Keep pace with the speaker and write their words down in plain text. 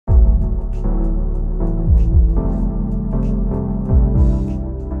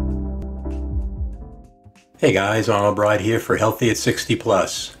Hey guys, Arnold here for Healthy at 60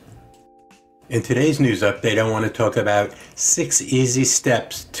 Plus. In today's news update, I want to talk about 6 easy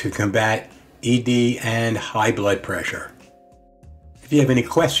steps to combat ED and high blood pressure. If you have any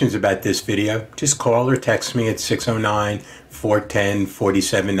questions about this video, just call or text me at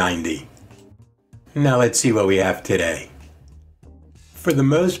 609-410-4790. Now let's see what we have today. For the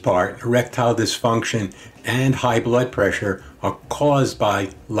most part, erectile dysfunction and high blood pressure are caused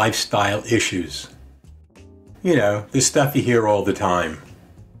by lifestyle issues. You know, the stuff you hear all the time.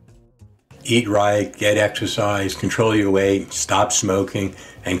 Eat right, get exercise, control your weight, stop smoking,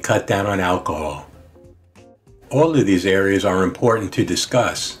 and cut down on alcohol. All of these areas are important to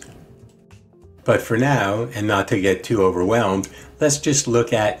discuss. But for now, and not to get too overwhelmed, let's just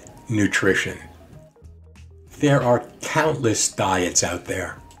look at nutrition. There are countless diets out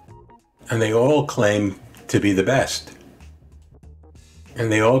there, and they all claim to be the best.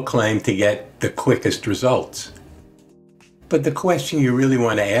 And they all claim to get the quickest results. But the question you really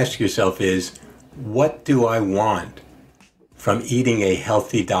want to ask yourself is, what do I want from eating a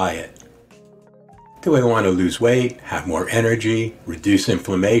healthy diet? Do I want to lose weight, have more energy, reduce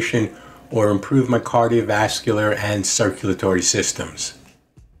inflammation, or improve my cardiovascular and circulatory systems?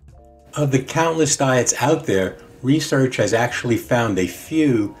 Of the countless diets out there, research has actually found a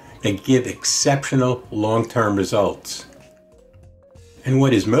few that give exceptional long-term results. And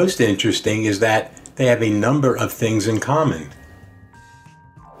what is most interesting is that they have a number of things in common.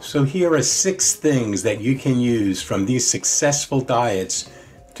 So here are 6 things that you can use from these successful diets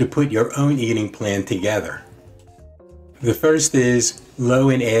to put your own eating plan together. The first is low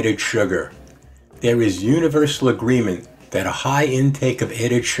in added sugar. There is universal agreement that a high intake of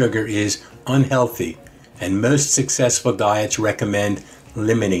added sugar is unhealthy, and most successful diets recommend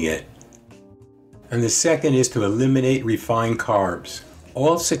limiting it. And the second is to eliminate refined carbs.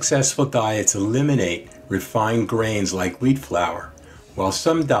 All successful diets eliminate refined grains like wheat flour, while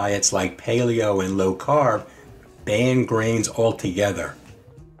some diets like paleo and low carb ban grains altogether.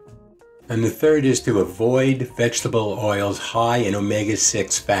 And the third is to avoid vegetable oils high in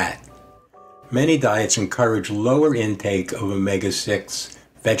omega-6 fat. Many diets encourage lower intake of omega-6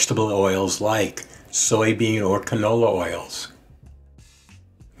 vegetable oils like soybean or canola oils.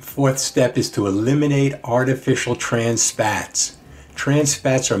 The fourth step is to eliminate artificial trans fats. Trans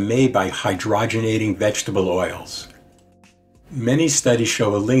fats are made by hydrogenating vegetable oils. Many studies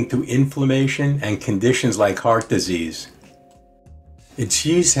show a link to inflammation and conditions like heart disease. Its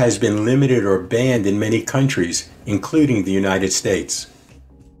use has been limited or banned in many countries, including the United States.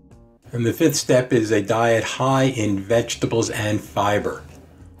 And the fifth step is a diet high in vegetables and fiber.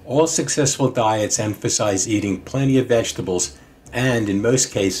 All successful diets emphasize eating plenty of vegetables and, in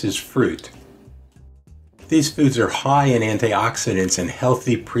most cases, fruit. These foods are high in antioxidants and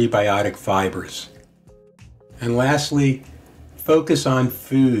healthy prebiotic fibers. And lastly, focus on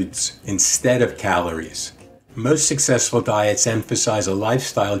foods instead of calories. Most successful diets emphasize a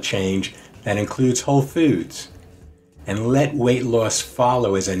lifestyle change that includes whole foods, and let weight loss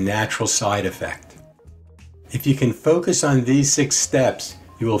follow as a natural side effect. If you can focus on these 6 steps,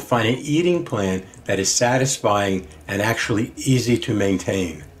 you will find an eating plan that is satisfying and actually easy to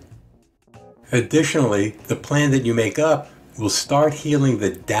maintain. Additionally, the plan that you make up will start healing the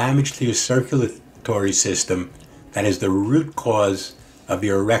damage to your circulatory system that is the root cause of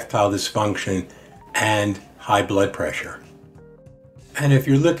your erectile dysfunction and high blood pressure. And if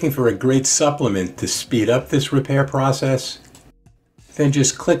you're looking for a great supplement to speed up this repair process, then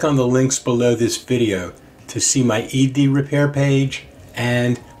just click on the links below this video to see my ED repair page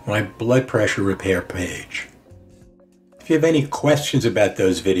and my blood pressure repair page. If you have any questions about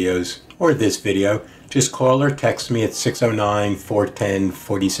those videos or this video, just call or text me at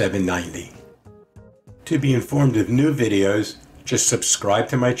 609-410-4790. To be informed of new videos, just subscribe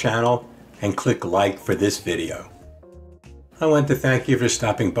to my channel and click like for this video. I want to thank you for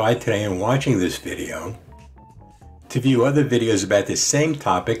stopping by today and watching this video. To view other videos about the same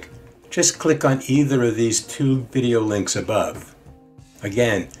topic, just click on either of these 2 video links above.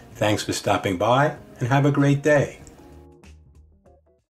 Again, thanks for stopping by and have a great day.